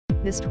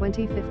This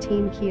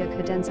 2015 Kia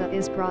Cadenza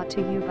is brought to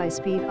you by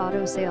Speed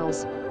Auto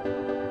Sales.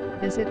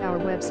 Visit our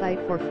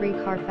website for free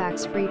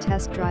Carfax, free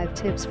test drive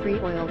tips, free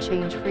oil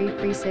change, free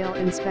pre-sale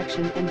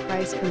inspection and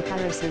price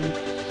comparison.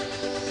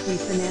 We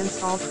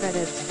finance all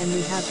credits and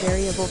we have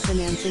variable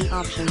financing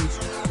options.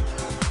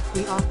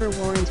 We offer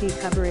warranty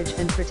coverage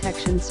and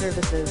protection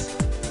services.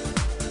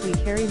 We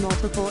carry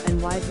multiple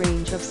and wide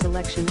range of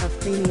selection of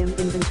premium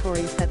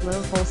inventories at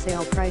low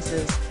wholesale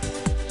prices.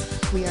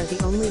 We are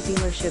the only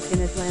dealership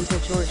in Atlanta,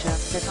 Georgia,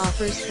 that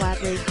offers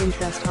flat-rate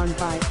interest on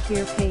buy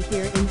here pay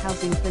here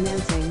in-housing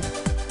financing.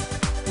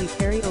 We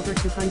carry over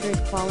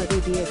 200 quality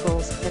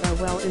vehicles that are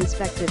well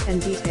inspected and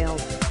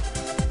detailed.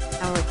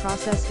 Our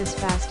process is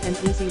fast and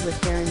easy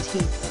with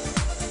guarantee.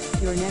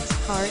 Your next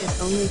car is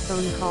only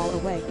phone call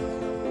away.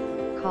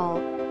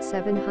 Call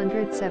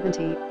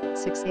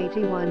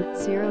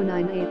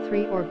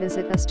 770-681-0983 or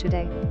visit us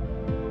today.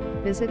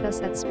 Visit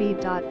us at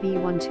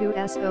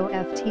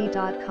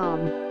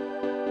speed.b12soft.com.